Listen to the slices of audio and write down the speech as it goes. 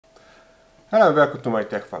Hello and welcome to my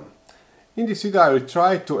Tech Fun. In this video I will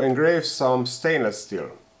try to engrave some stainless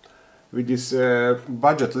steel with this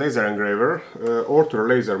budget laser engraver, Ortur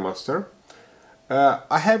Laser Master.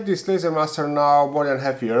 I have this Laser Master now more than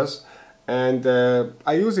half years and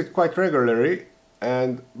I use it quite regularly,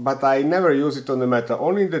 but I never use it on the metal.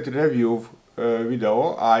 Only in the review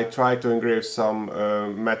video I try to engrave some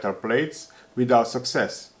metal plates without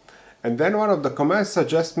success. And then one of the comments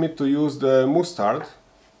suggests me to use the Mustard.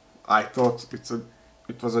 I thought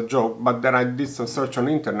it was a joke, but then I did some search on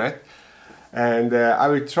internet and I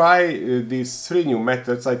will try these 3 new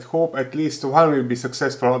methods. I hope at least one will be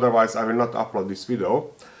successful, otherwise I will not upload this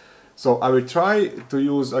video. So I will try to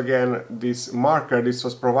use again this marker. This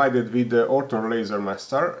was provided with the Ortur Laser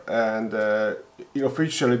Master, and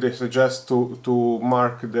officially they suggest to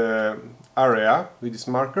mark the area with this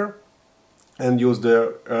marker and use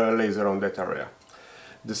the laser on that area.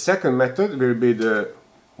 The second method will be the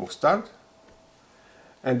Mustard,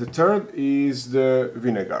 and the third is the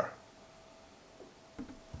vinegar.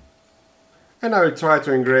 And I will try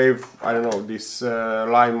to engrave, I don't know, this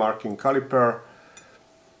line marking caliper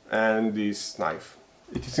and this knife.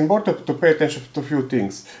 It is important to pay attention to a few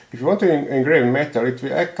things. If you want to engrave metal, it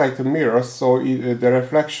will act like a mirror, so the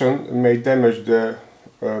reflection may damage the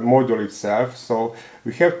module itself. So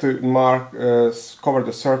we have to cover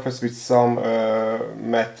the surface with some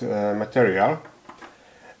matte material.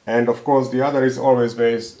 And of course the other is always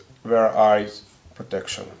wear eyes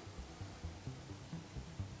protection.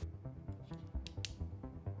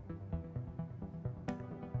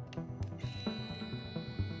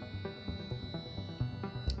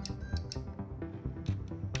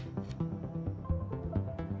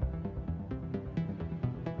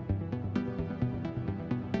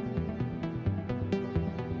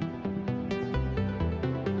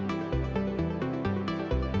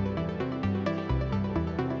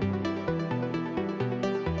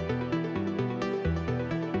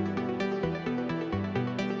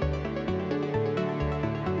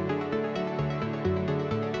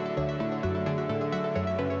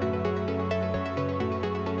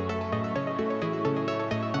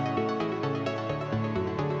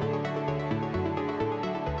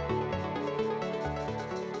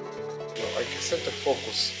 I can set the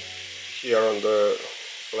focus here on the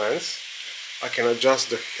lens. I can adjust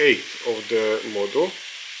the height of the module,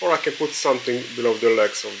 or I can put something below the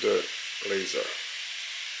legs of the laser.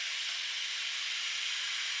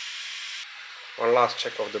 One last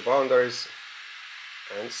check of the boundaries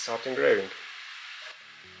and start engraving.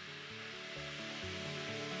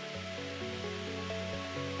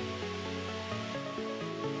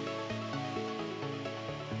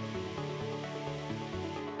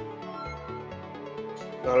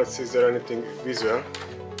 Now let's see, is there anything visual?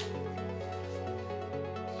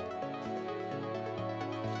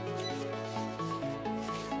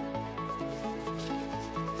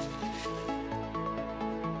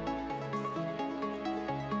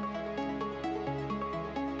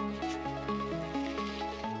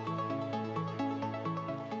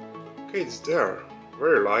 Okay, it's there,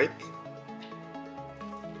 very light,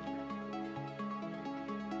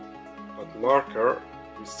 but marker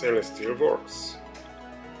with stainless steel works.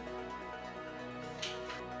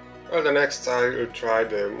 Well, the next I will try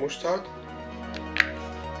the Mustard.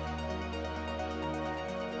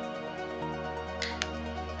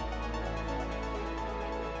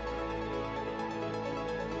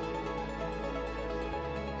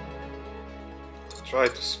 Try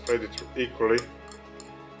to spread it equally,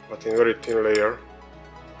 but in very thin layer.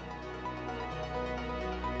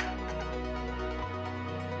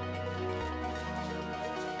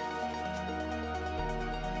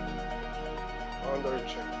 Boundary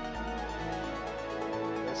check.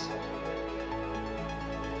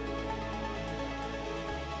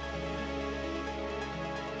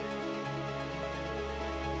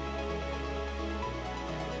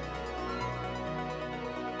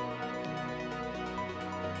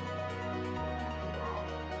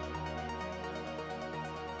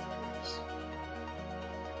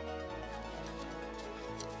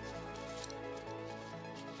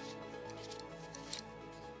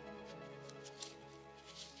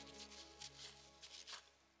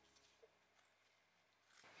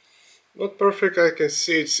 Not perfect, I can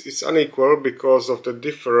see it's unequal because of the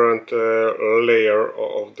different layer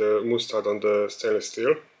of the mustard on the stainless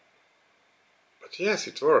steel. But yes,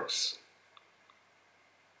 it works.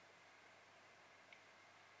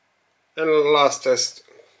 And last test,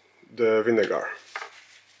 the vinegar.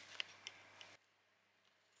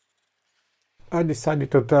 I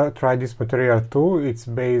decided to try this material too. It's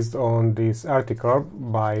based on this article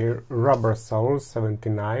by Rubber Soul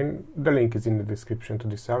 79. The link is in the description to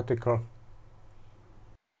this article.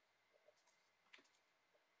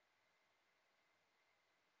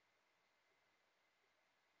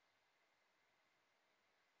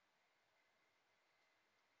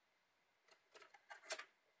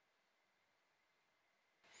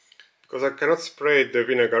 because I cannot spray the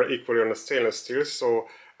vinegar equally on the stainless steel, so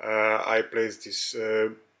I place this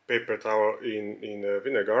paper towel in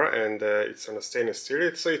vinegar, and it's on a stainless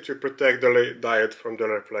steel, so it will protect the diode from the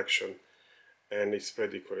reflection, and it's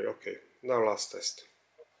spread equally. Okay, now last test.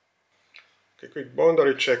 Okay, quick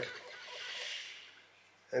boundary check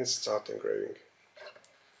and start engraving.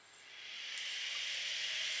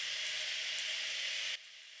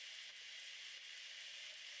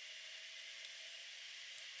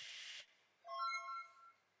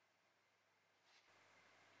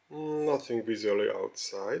 Nothing visually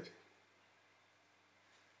outside.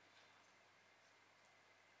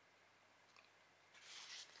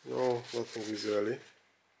 No, nothing visually.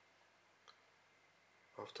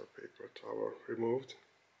 After paper towel removed.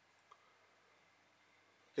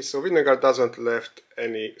 Okay, so vinegar doesn't left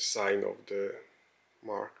any sign of the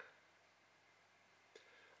mark.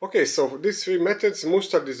 Okay, so for these three methods,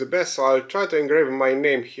 mustard is the best, so I'll try to engrave my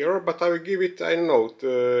name here, but I will give it, I don't know,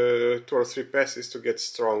 2 or 3 passes to get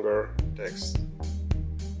stronger text.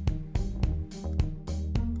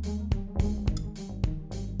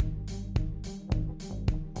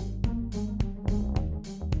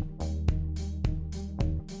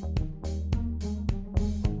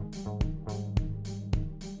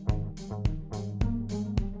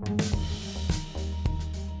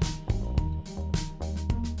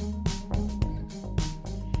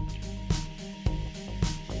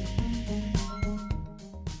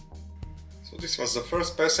 This was the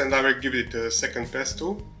first pass, and I will give it a second pass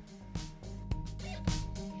too.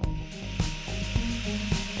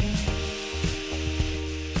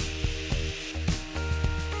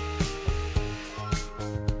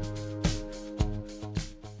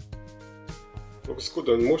 Looks good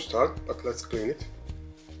on mustard, but let's clean it.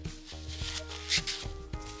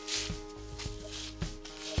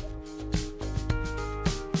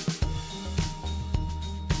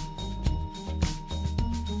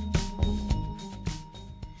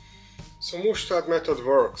 So mustard method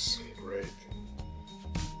works. Great.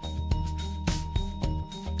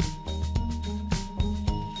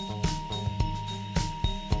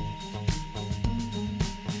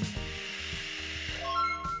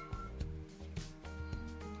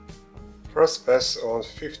 First pass on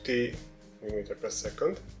 50 mm per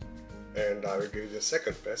second, and I will give it the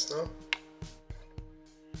second pass now.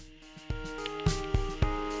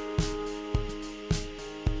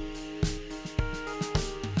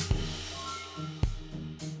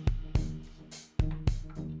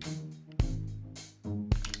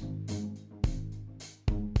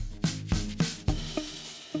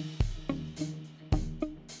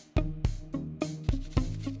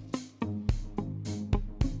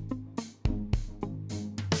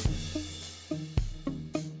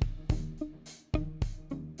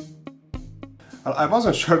 I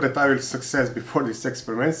wasn't sure that I will success before this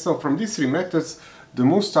experiment, so from these 3 methods the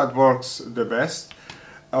mustard works the best.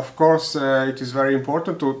 Of course it is very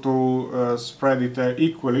important to spread it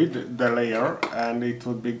equally, the layer, and it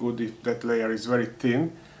would be good if that layer is very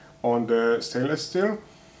thin on the stainless steel.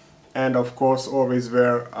 And of course always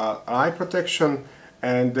wear eye protection,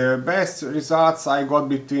 and the best results I got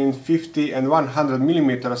between 50 and 100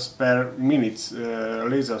 millimeters per minute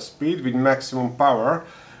laser speed with maximum power,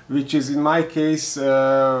 which is in my case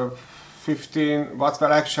 15 watts,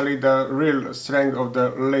 but actually the real strength of the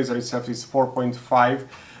laser itself is 4.5.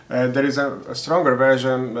 There is a stronger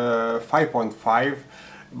version, 5.5,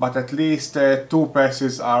 but at least 2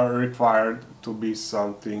 passes are required to be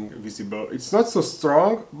something visible. It's not so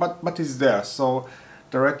strong, but it's there, so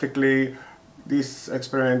theoretically this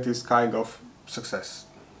experiment is kind of success.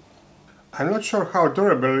 I'm not sure how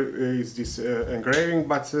durable is this engraving,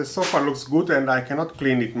 but so far looks good, and I cannot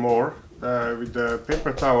clean it more with the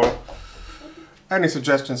paper towel. Any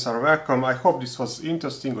suggestions are welcome. I hope this was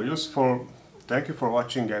interesting or useful. Thank you for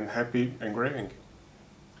watching, and happy engraving.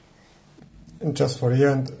 And just for the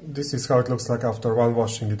end, this is how it looks like after one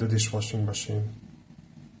washing with the dishwashing machine.